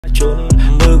ชน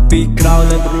มือปีกราวแ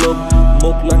ละตรลุม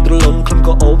มุกลันตรลุมคน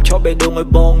ก็โอบชอบไปดงไอ้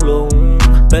บองลง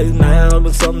เตือนหนาวมึ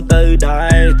งซ้ำเตือนได้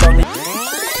ตอนนี้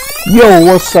Yo,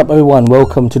 what's up everyone?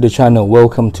 Welcome to the channel.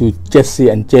 Welcome to Jesse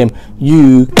and James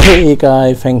UK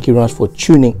guy. Thank you very much for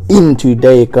tuning in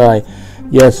today guy.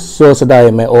 Yes, so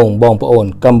today my own bong pa own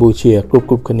Cambodia group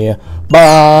kania.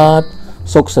 But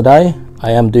so today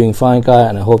I am doing fine guy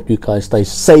and I hope you guys stay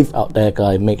safe out there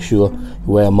guy. Make sure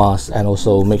you wear a mask and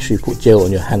also make sure you put gel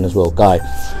on your hand as well guy.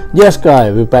 Yes guy,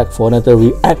 we're back for another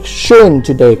reaction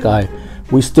today guy.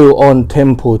 We still on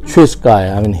Tempo Twist guy.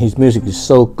 I mean his music is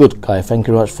so good guy. Thank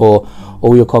you very much for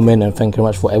all your comment and thank you very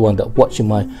much for everyone that watching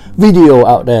my video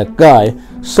out there guy.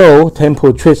 So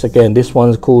Tempo Twist again, this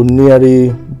one's called Neary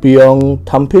Beong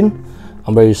Tumpun.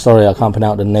 I'm very sorry I can't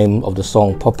pronounce the name of the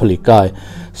song properly guy.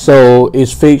 So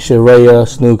it's featured Rawyer,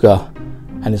 Snooga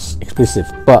and it's explicit,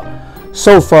 but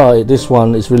so far this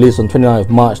one is released on 29th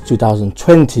of March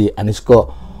 2020 and it's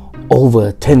got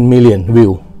over 10 million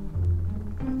views.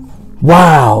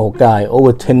 Wow guy,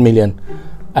 over 10 million.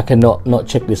 I cannot not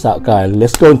check this out guy.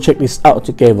 Let's go and check this out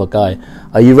together guy.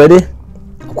 Are you ready?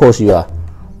 Of course you are.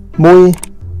 Muy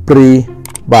pri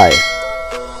bye.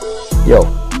 Yo.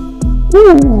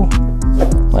 Woo.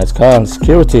 Nice car and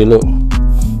security, look.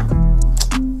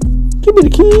 Give me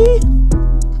the key.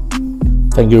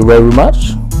 Thank you very much.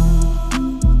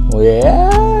 Oh yeah,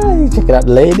 check it out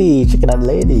lady, check it out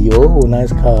lady. Yo,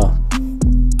 nice car.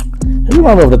 I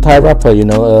remember of the Thai rapper, you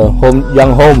know,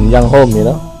 Young Home, you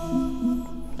know,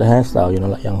 the hairstyle, you know,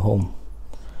 like Young Home.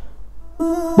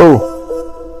 Boo,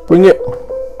 bring it.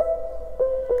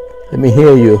 Let me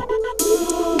hear you.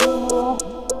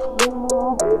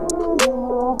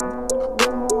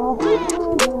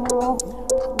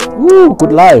 Woo,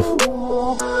 good life.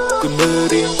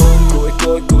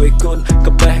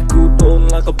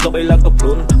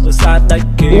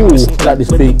 Ooh, like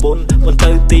this beat.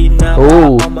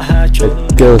 Oh, the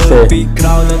girl said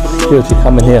security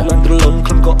coming here.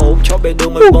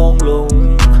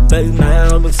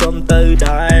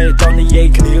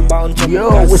 Yo,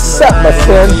 what's up my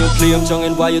friend?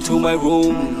 Invite you to my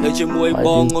room.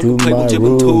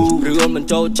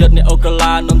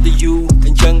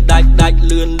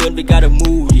 We gotta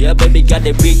move, yeah, baby got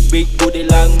that big booty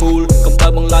lang mule. Cầm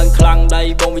tay bằng lang khlang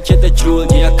đây, bong vi chết ta chua,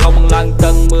 yeah, không bằng lang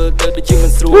tăng mưa, tới để chim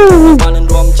mình through. Ban anh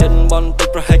rom chân bon, tới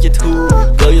pra hai chết thu.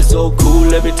 Girl you're so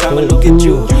cool, every time I look at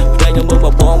you. Đây là mơ mà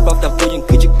bong, bọc tập vui những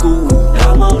cứ chiếc cool.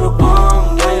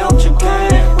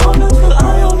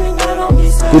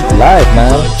 Good life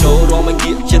man. Châu rom anh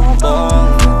giết chết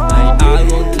bong, ai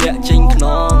luôn lẹ chinh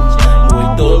non. Mùi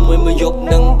tôm mùi mưa dốc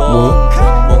nâng bong,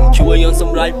 bong chua yon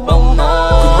xâm rải bong non.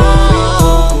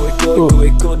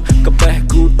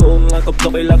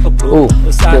 Oh,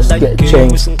 just get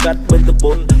changed.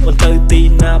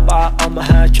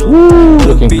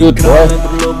 Looking good, boy.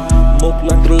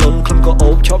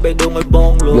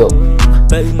 Yo.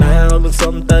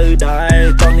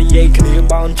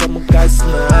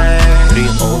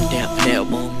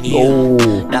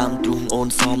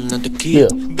 Here.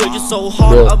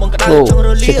 Oh,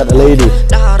 check out the lady.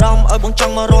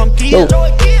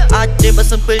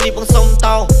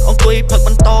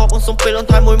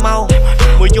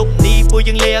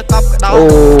 Oh,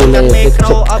 let's check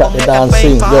out the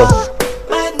dancing. Yo.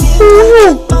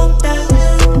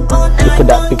 Look at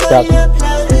that big duck.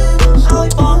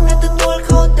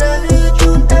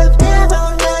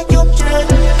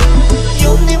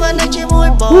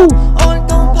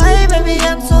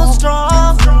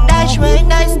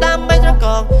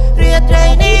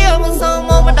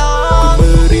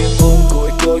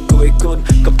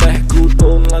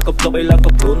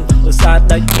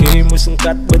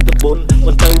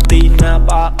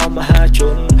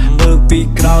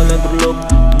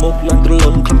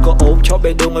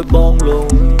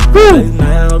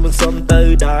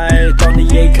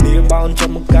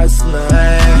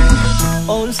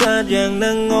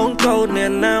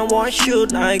 What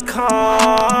should I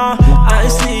call? I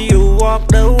see you walk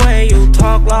the way you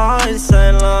talk like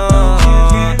sailor.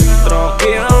 Trò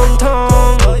kia ông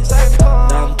thong,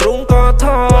 đàm trúng có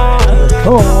thong,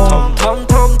 thom.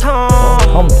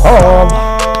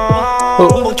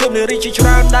 Bông chôm này ri chỉ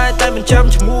tràn đai tay mình chăm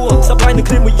chỉ mua. Sắp lại nửa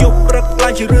khi mà dục rất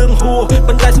lại chỉ riêng hùa.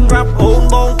 Bên tay xâm rap ôn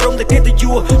bông trong tay kia tay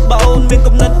chua. Bà ôn miên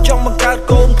cầm nách trong bằng cát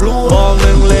côn plua. Bông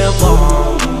nâng lê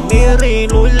bông, Neary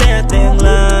lối lẹ tên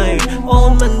lại.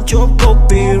 Ôn mình chốt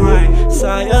copyright.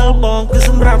 Sai ớt bông cứ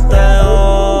xâm rap ta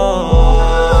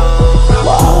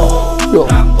Wow.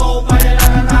 Rambo,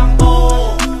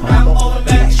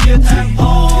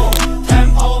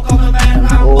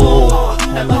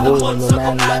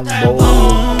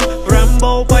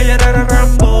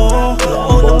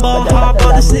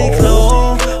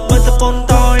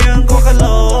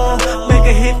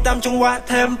 hua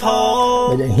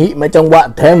tempo. Mấy trong hua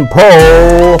tempo.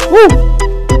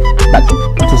 Back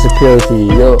to security,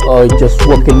 yo. Oh, just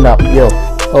walking up, yo.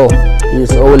 Oh,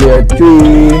 it's only a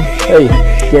dream. Hey,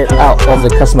 get out of the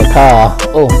customer car.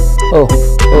 Oh, oh,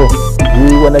 oh.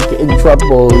 You wanna get in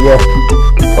trouble, yeah.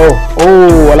 Oh,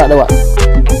 oh, I like that one.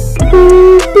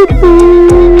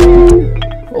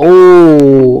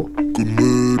 Oh.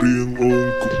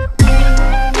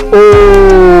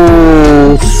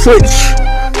 Oh, switch.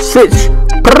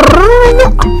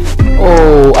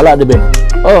 Oh, I like the bit.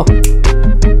 Oh,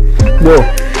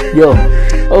 yo.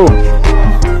 Oh,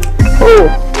 oh,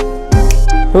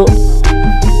 oh.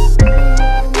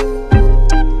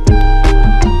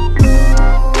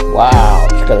 Wow,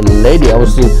 check out the lady. I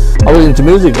was into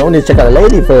music. I want to check out the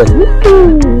lady first.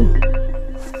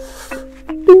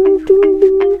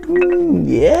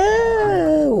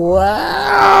 Yeah,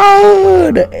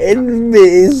 wow, the enemy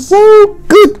is so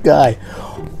good, guy.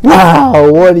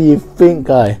 Wow, what do you think,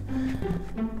 guy?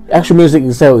 Actual music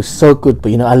itself is so good,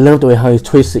 but I love the way how he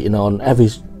twists it, on every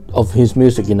of his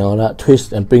music, that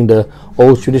twist and bring the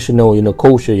old traditional,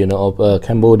 culture, of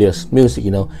Cambodia's music,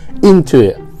 into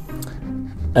it,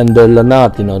 and the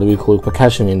lanat, that we call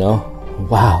percussion,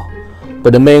 wow.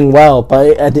 But the main wow,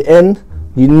 but at the end,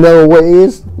 you know what it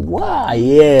is? Wow,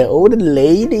 yeah, oh, the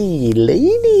lady.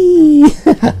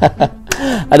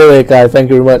 Anyway, guys, thank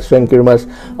you very much.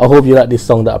 I hope you like this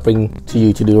song that I bring to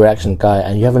you to do reaction, guy.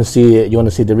 And you haven't seen it, you want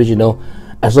to see the original,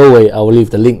 as always, I will leave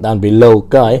the link down below,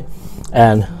 guy.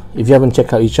 And if you haven't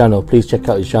checked out his channel, please check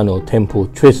out his channel, Tempo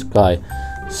Twist, guy.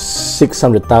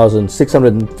 653,000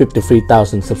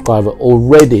 subscribers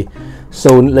already.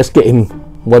 So let's get him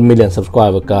 1 million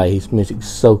subscriber, guy. His music is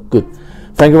so good.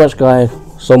 Thank you very much, guys.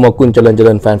 So much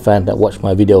jalan fan that watched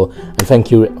my video, and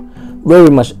thank you very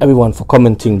much everyone for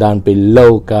commenting down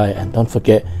below, guy. And don't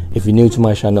forget, if you're new to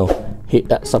my channel, hit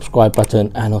that subscribe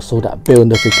button and also that bell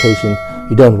notification.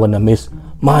 You don't want to miss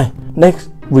my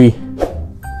next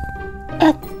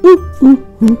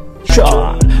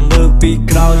shot.